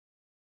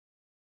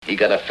He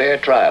got a fair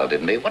trial,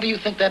 didn't he? What do you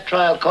think that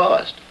trial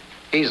cost?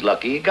 He's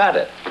lucky he got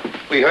it.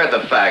 We heard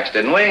the facts,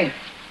 didn't we?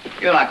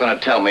 You're not going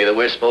to tell me that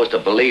we're supposed to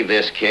believe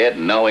this kid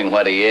knowing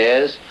what he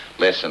is?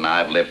 Listen,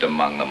 I've lived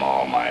among them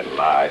all my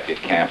life. You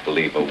can't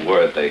believe a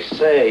word they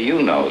say.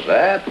 You know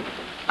that.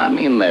 I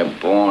mean, they're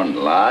born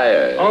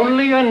liars.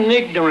 Only an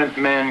ignorant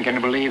man can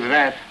believe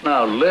that.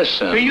 Now,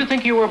 listen. Do you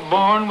think you were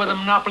born with a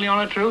monopoly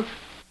on the truth?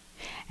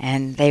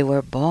 And they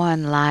were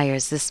born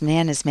liars. This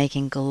man is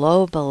making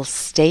global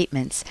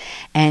statements,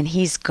 and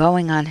he's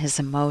going on his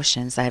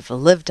emotions. I've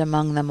lived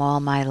among them all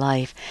my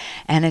life,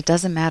 and it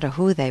doesn't matter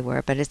who they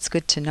were, but it's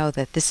good to know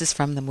that this is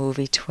from the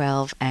movie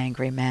 12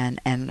 Angry Men,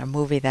 and a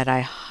movie that I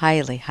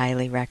highly,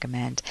 highly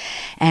recommend.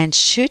 And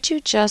should you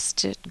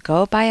just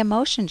go by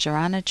emotions? You're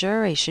on a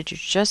jury. Should you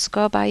just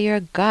go by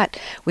your gut?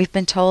 We've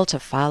been told to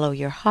follow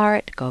your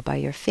heart, go by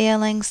your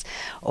feelings,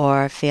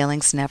 or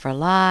feelings never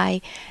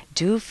lie.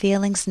 Do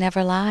feelings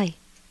never lie?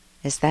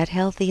 Is that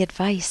healthy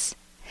advice?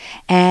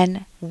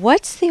 And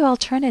what's the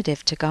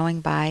alternative to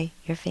going by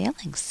your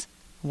feelings?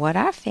 What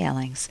are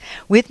feelings?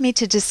 With me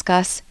to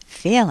discuss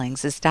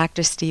feelings is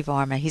Dr. Steve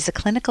Orma. He's a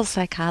clinical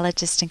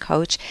psychologist and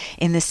coach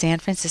in the San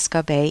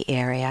Francisco Bay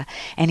Area,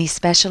 and he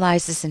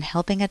specializes in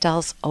helping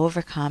adults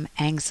overcome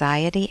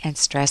anxiety and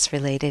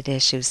stress-related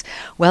issues.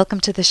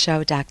 Welcome to the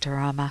show, Dr.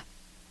 Orma.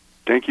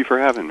 Thank you for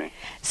having me.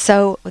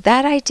 So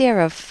that idea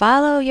of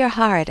follow your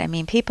heart, I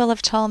mean, people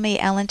have told me,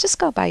 Ellen, just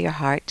go by your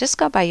heart, just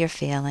go by your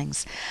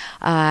feelings.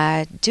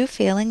 Do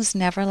feelings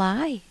never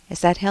lie? Is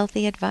that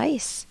healthy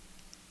advice?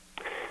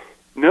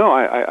 No,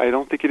 I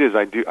don't think it is.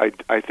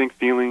 I think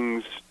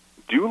feelings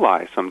do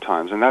lie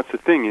sometimes, and that's the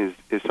thing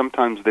is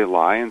sometimes they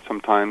lie and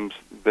sometimes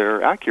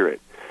they're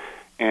accurate.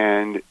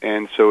 And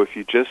so if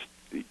you just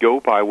go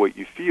by what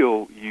you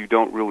feel, you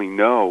don't really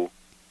know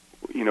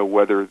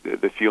whether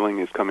the feeling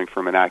is coming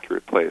from an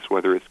accurate place,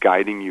 whether it's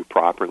guiding you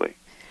properly.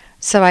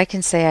 So I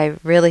can say I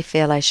really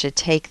feel I should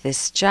take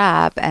this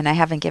job, and I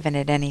haven't given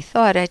it any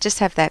thought. I just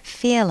have that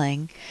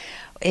feeling.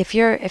 If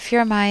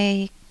you're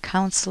my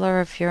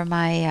counselor, if you're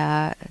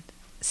my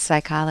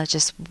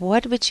psychologist,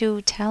 what would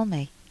you tell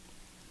me?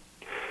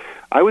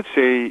 I would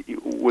say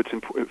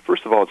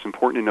first of all, it's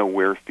important to know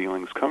where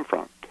feelings come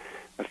from.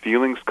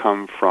 Feelings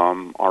come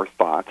from our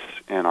thoughts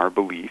and our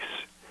beliefs,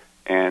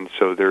 and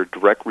so they're a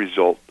direct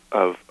result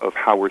of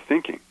how we're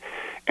thinking.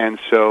 And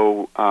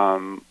so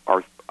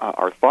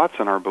our thoughts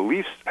and our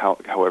beliefs,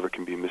 however,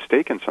 can be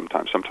mistaken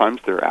sometimes. Sometimes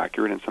they're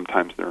accurate and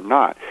sometimes they're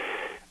not.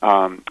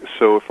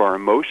 So if our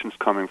emotion's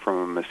coming from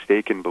a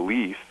mistaken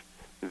belief,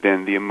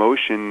 then the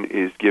emotion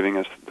is giving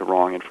us the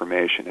wrong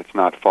information. It's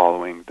not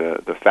following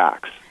the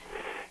facts.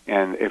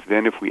 And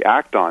if we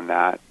act on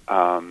that,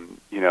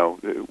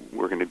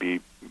 we're going to be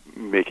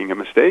making a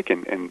mistake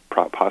and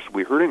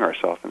possibly hurting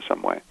ourselves in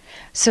some way.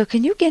 So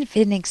can you give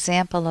an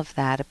example of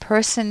that? A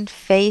person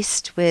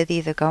faced with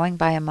either going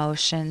by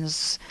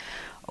emotions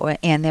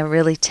and they're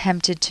really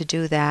tempted to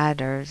do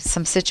that, or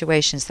some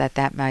situations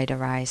that might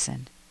arise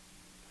in?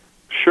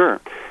 Sure.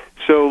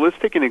 So let's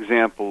take an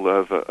example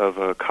of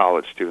a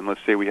college student.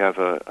 Let's say we have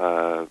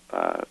a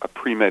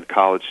pre-med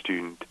college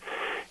student,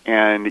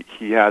 and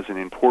he has an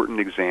important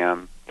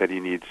exam that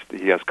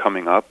he has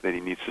coming up that he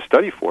needs to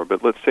study for.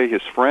 But let's say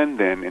his friend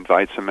then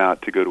invites him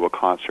out to go to a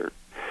concert,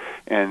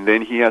 and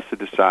then he has to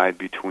decide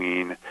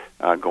between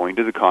going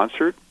to the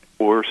concert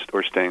or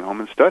staying home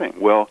and studying.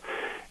 Well,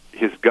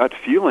 his gut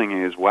feeling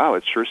is, wow,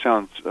 it sure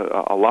sounds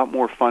a lot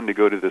more fun to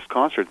go to this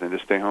concert than to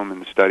stay home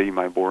and study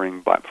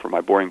for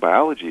my boring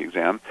biology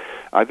exam.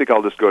 I think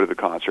I'll just go to the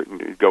concert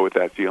and go with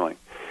that feeling.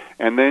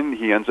 And then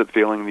he ends up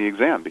failing the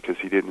exam because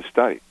he didn't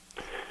study.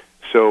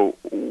 So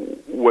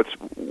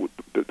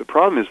the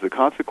problem is the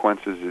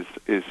consequences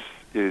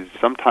is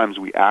sometimes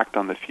we act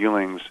on the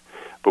feelings,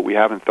 but we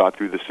haven't thought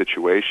through the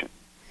situation.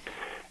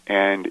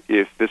 And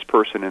if this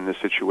person in this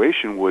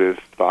situation would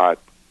have thought,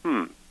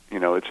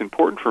 it's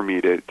important for me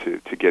to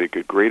get a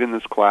good grade in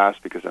this class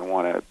because I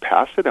want to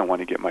pass it, I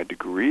want to get my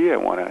degree, I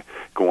want to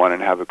go on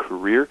and have a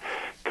career,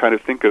 kind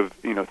of think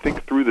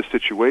through the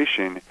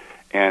situation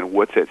and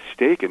what's at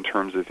stake in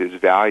terms of his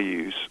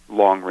values,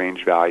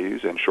 long-range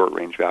values and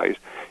short-range values,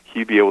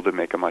 he'd be able to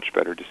make a much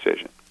better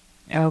decision.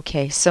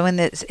 Okay, so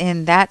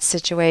in that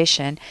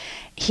situation,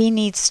 he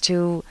needs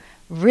to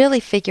really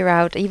figure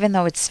out, even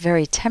though it's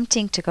very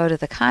tempting to go to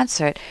the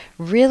concert,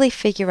 really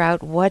figure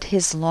out what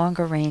his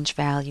longer range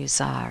values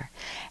are.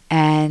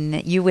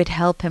 And you would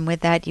help him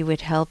with that. You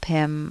would help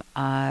him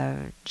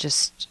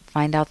just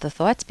find out the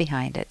thoughts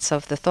behind it. So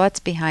if the thoughts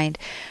behind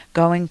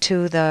going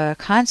to the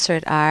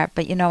concert are,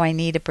 but I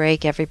need a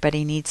break,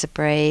 everybody needs a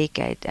break,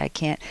 I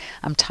can't,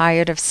 I'm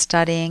tired of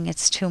studying,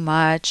 it's too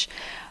much.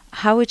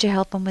 How would you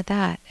help him with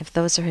that if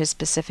those are his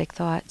specific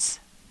thoughts?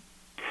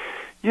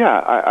 Yeah,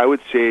 I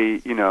would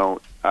say,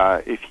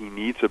 if he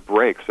needs a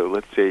break, so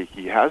let's say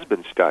he has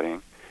been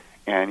studying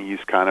and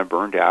he's kind of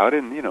burned out,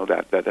 and,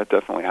 that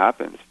definitely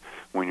happens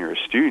when you're a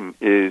student,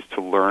 is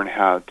to learn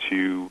how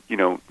to,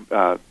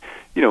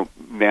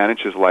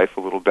 manage his life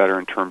a little better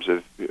in terms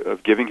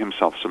of giving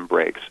himself some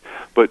breaks.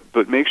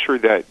 But make sure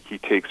that he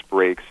takes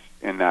breaks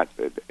and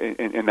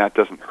that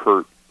doesn't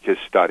hurt his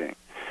studying.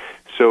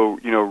 So,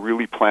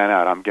 really plan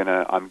out. I'm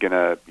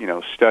gonna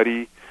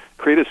study.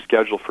 Create a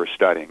schedule for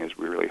studying is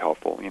really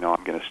helpful.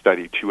 I'm going to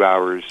study 2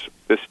 hours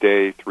this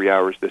day, 3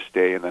 hours this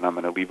day, and then I'm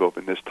going to leave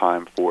open this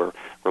time for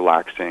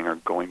relaxing or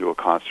going to a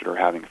concert or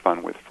having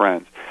fun with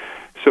friends.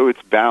 So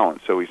it's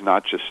balanced. So he's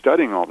not just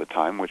studying all the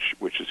time, which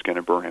is going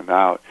to burn him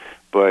out,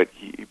 but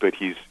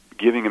he's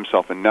giving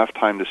himself enough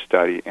time to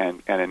study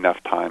and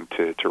enough time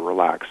to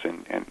relax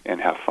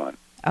and have fun.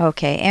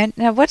 Okay, and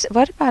now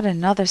what about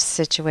another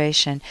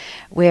situation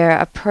where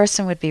a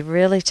person would be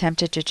really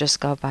tempted to just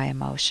go by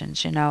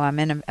emotions? I'm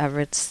in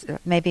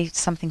maybe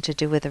something to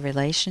do with a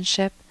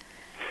relationship?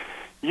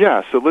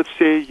 Yeah, so let's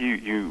say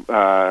you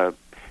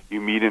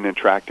meet an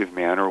attractive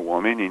man or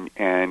woman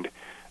and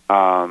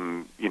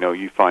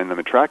you find them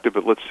attractive,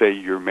 but let's say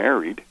you're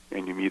married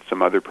and you meet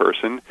some other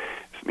person,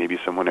 maybe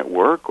someone at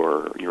work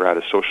or you're at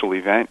a social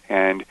event,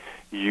 and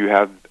you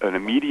have an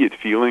immediate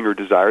feeling or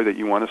desire that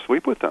you want to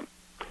sleep with them.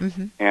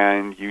 Mm-hmm.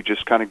 And you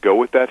just kind of go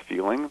with that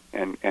feeling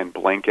and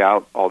blank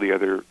out all the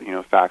other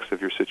facts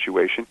of your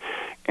situation,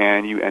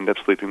 and you end up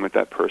sleeping with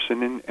that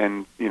person,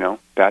 and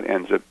that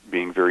ends up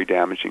being very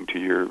damaging to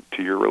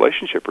your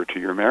relationship or to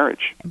your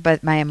marriage.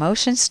 But my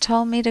emotions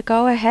told me to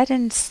go ahead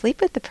and sleep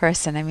with the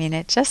person. I mean,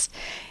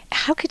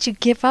 how could you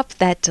give up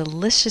that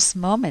delicious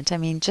moment? I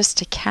mean, just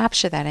to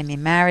capture that. I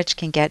mean, marriage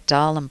can get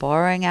dull and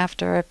boring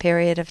after a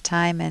period of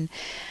time, and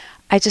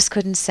I just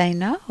couldn't say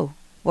no.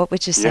 What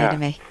would you say to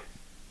me?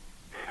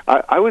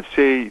 I would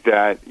say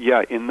that,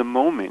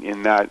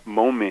 in that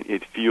moment,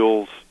 it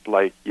feels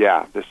like,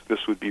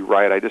 this would be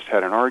right. I just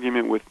had an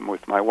argument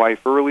with my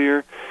wife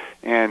earlier,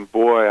 and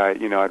boy,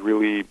 I'd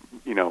really,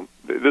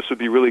 this would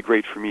be really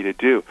great for me to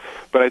do.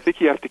 But I think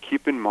you have to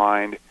keep in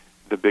mind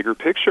the bigger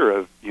picture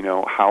of,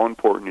 how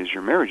important is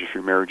your marriage. If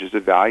your marriage is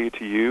of value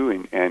to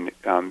you and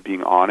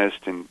being honest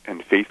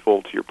and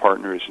faithful to your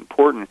partner is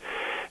important,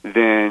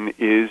 then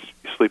is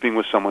sleeping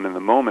with someone in the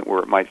moment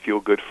where it might feel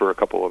good for a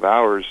couple of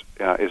hours,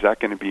 is that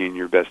going to be in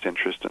your best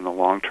interest in the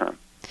long term?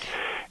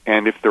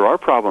 And if there are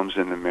problems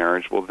in the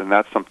marriage, well, then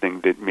that's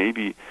something that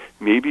maybe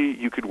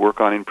you could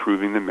work on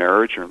improving the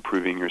marriage or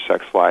improving your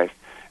sex life,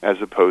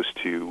 as opposed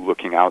to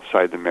looking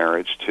outside the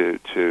marriage to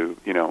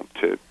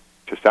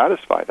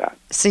satisfy that.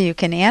 So you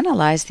can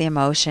analyze the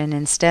emotion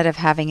instead of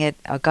having it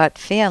a gut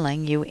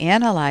feeling. You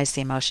analyze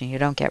the emotion. You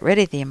don't get rid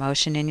of the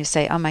emotion, and you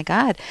say, "Oh my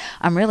God,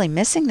 I'm really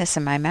missing this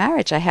in my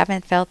marriage. I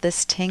haven't felt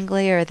this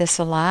tingly or this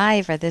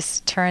alive or this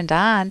turned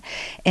on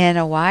in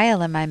a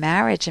while in my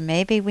marriage, and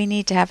maybe we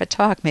need to have a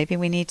talk. Maybe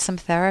we need some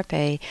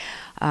therapy.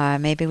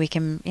 Maybe we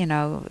can,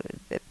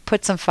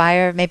 put some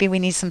fire. Maybe we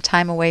need some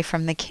time away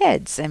from the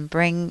kids and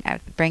bring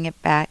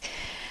it back."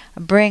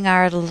 Bring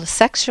our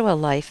sexual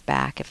life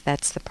back, if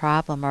that's the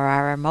problem, or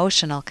our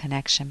emotional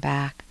connection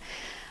back.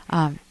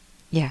 Go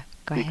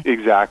ahead.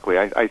 Exactly.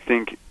 I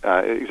think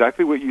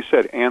exactly what you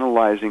said,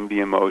 analyzing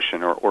the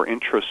emotion or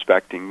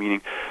introspecting,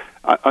 meaning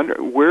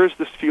where is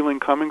this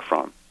feeling coming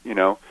from?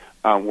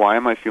 Why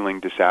am I feeling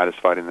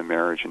dissatisfied in the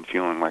marriage and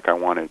feeling like I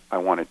want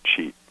to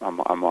cheat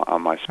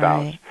on my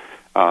spouse?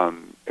 Right.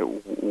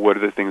 What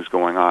are the things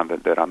going on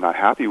that I'm not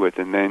happy with,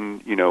 and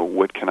then,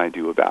 what can I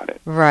do about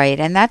it? Right,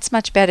 and that's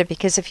much better,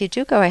 because if you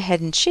do go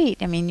ahead and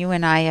cheat, I mean, you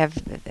and I have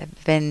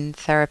been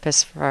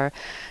therapists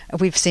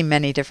we've seen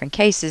many different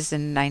cases,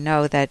 and I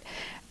know that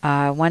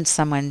once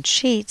someone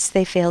cheats,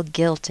 they feel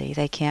guilty.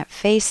 They can't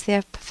face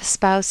their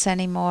spouse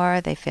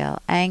anymore. They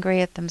feel angry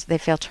at them. They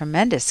feel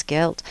tremendous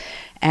guilt,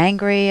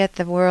 angry at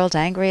the world,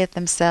 angry at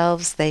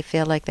themselves. They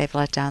feel like they've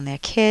let down their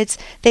kids.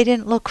 They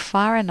didn't look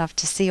far enough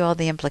to see all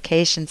the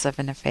implications of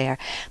an affair.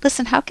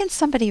 Listen, how can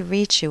somebody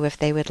reach you if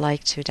they would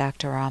like to,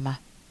 Dr. Orma?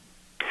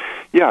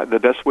 Yeah, the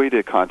best way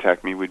to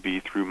contact me would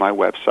be through my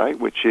website,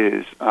 which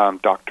is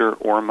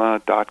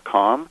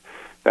drorma.com.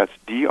 That's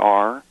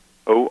DRORM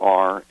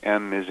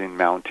as in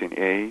mountain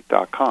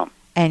A.com.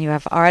 And you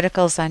have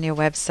articles on your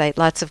website,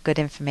 lots of good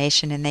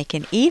information, and they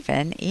can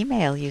even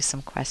email you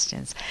some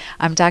questions.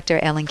 I'm Dr.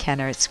 Ellen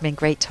Kenner. It's been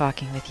great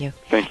talking with you.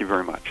 Thank you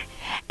very much.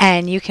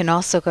 And you can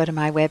also go to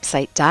my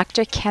website,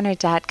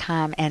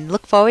 drkenner.com, and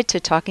look forward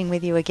to talking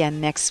with you again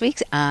next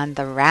week on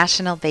The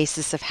Rational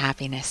Basis of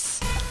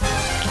Happiness.